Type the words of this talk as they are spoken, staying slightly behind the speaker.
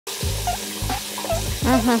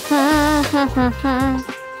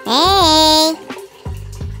Hey!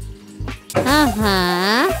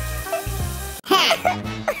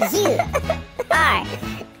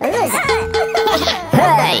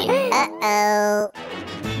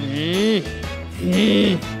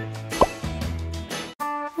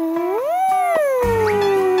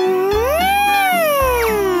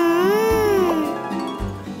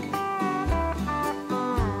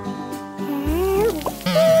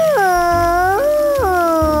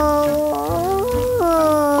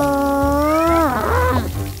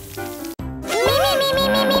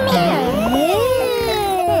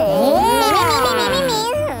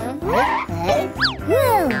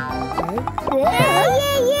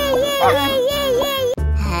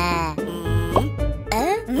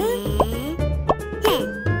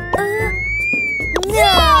 You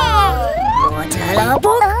are a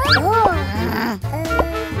loser. Hey! Uh-oh.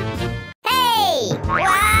 Hey!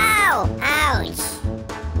 Wow! Ouch!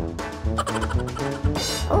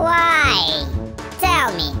 Why? Tell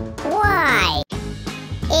me, why?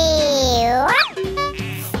 Ew!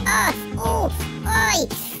 Oh! Oi!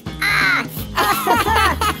 Ah!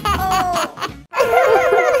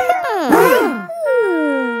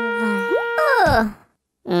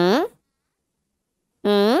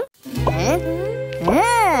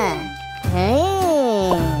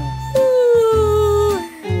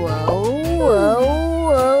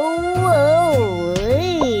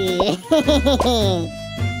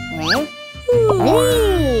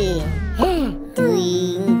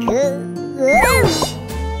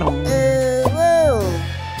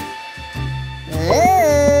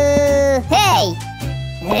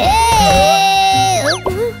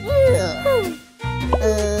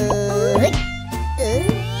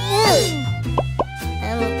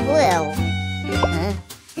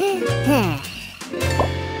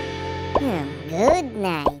 Good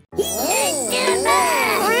night. Wait!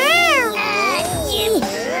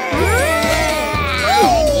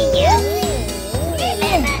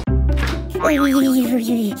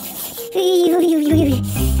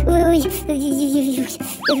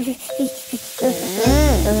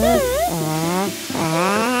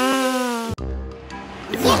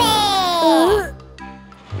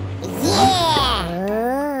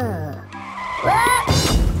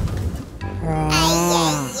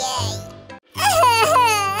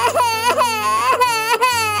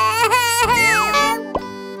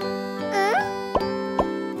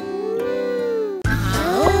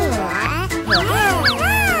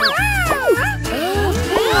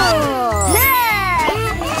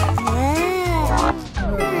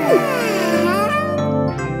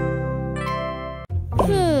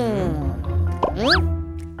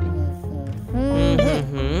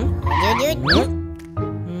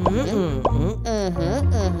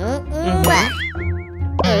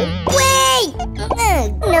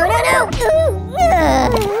 No.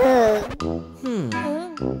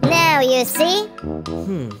 Now you see?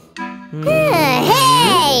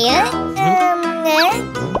 Hey!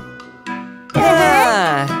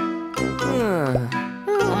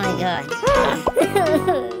 Oh my God.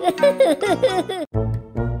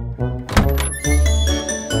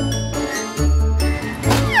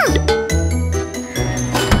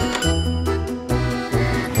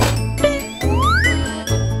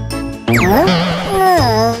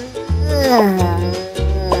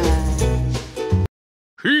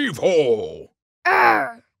 Heave-ho!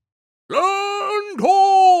 Land-ho!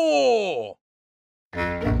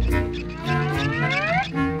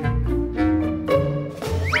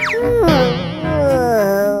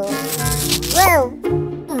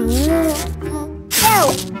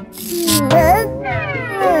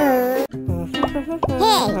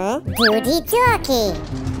 Hey, Duty Jockey!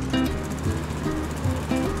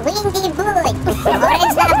 Windy Bullet!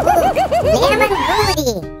 Orange Labu! Lemon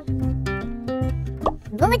Booty!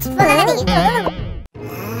 Boots Funny!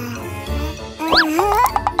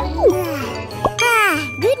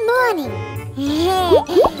 Good morning!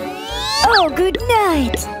 Oh, good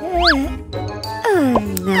night! Oh,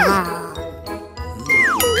 no.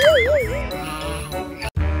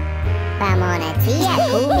 Pam on a tia,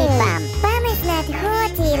 kumi pam. Pam is not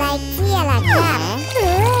haughty like tia like pam.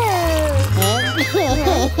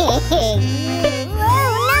 Oh,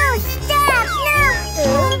 no, stop, no!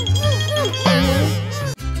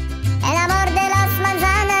 El amor de las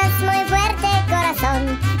manzanas muy fuerte corazón.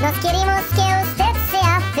 Nos queremos que usted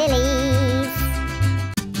sea feliz.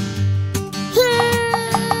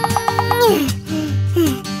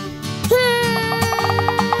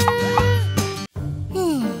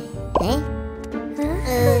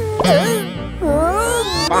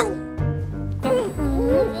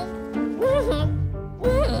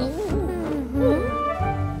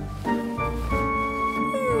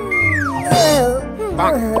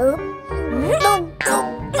 Okay.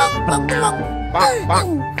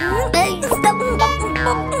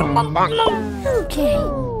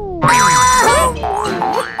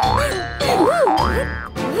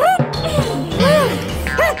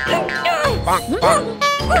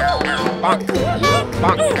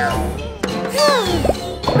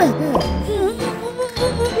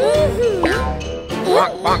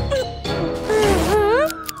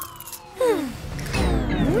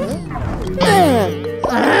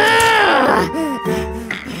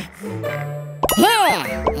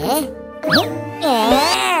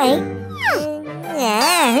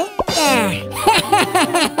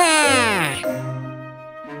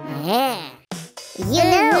 You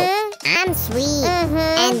know, I'm sweet,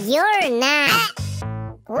 and you're not.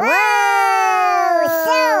 Whoa,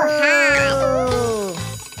 so hot.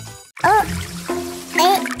 Oh,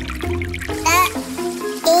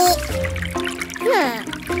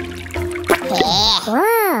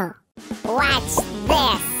 Whoa, watch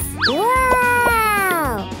this. Whoa.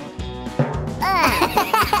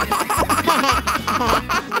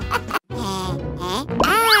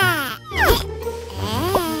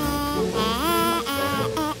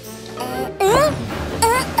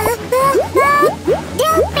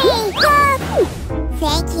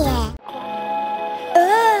 Thank you.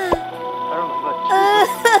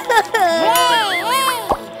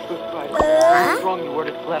 What's wrong? You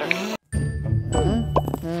worded the letter.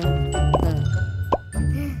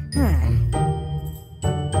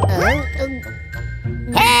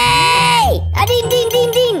 Hey! Ding, ding,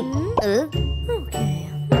 ding, ding. Okay.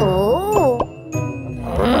 Oh.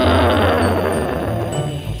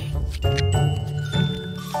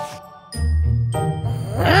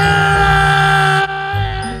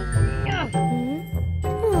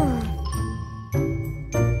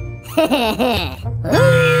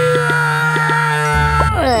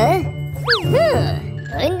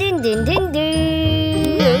 Ding, ding, ding,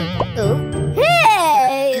 ding.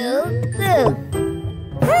 Hey!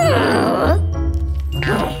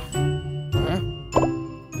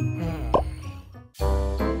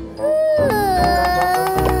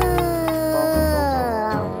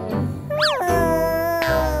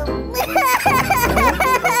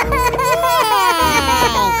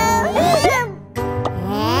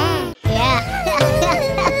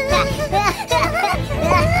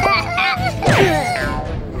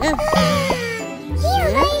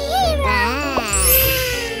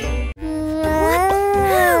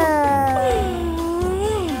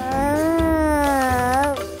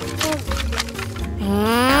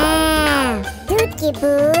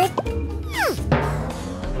 Boot.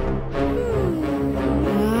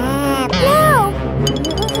 No!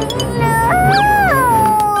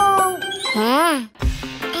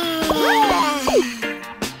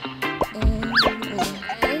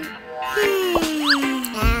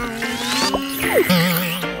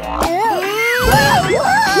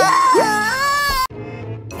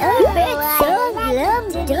 Oh, it's so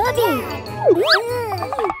glum-dubby.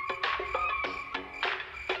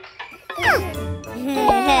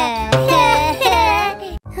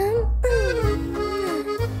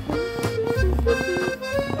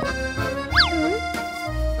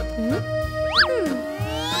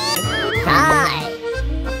 Hi.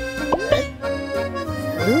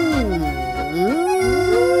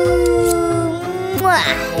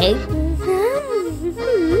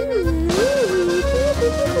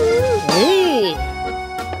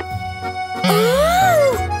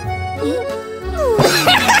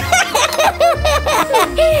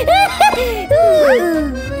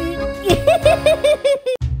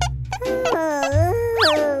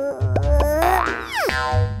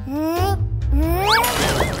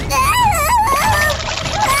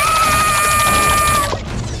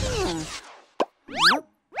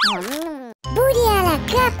 Booty à la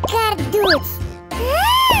cap car Doodles.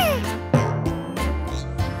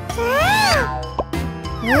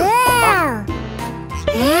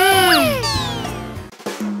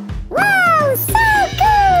 Wow, so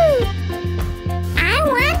good! I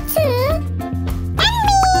want to. And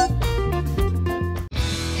me.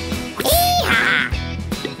 Hee-haw!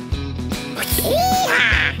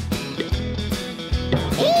 Hee-haw!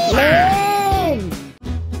 Hee-haw!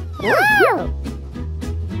 Wow!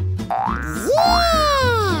 Yeah!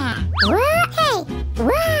 Wow! Hey!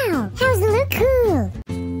 Wow! How's it look cool?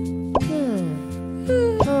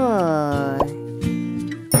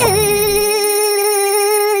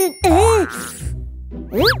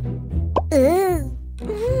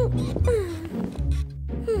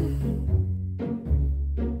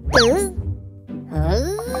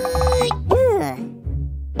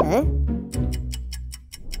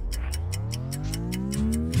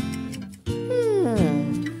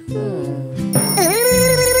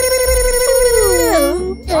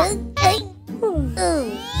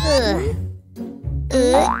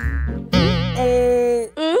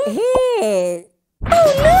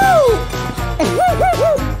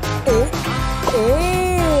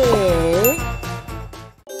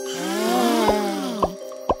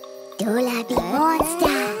 Doodle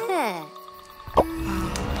monster.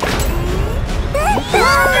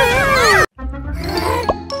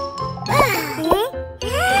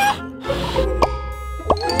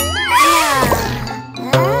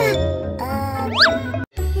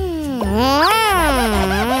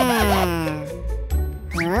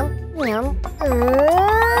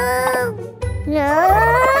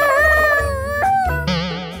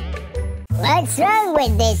 What's wrong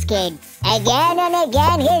with this kid? Again and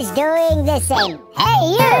again he's doing the same.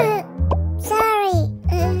 Hey, you! Sorry.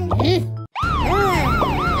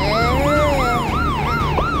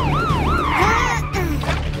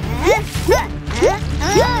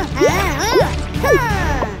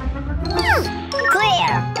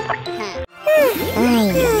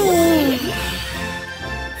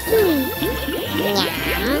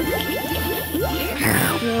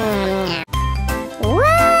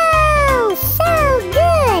 Wow, so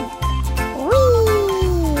good. Wee.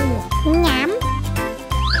 Nham.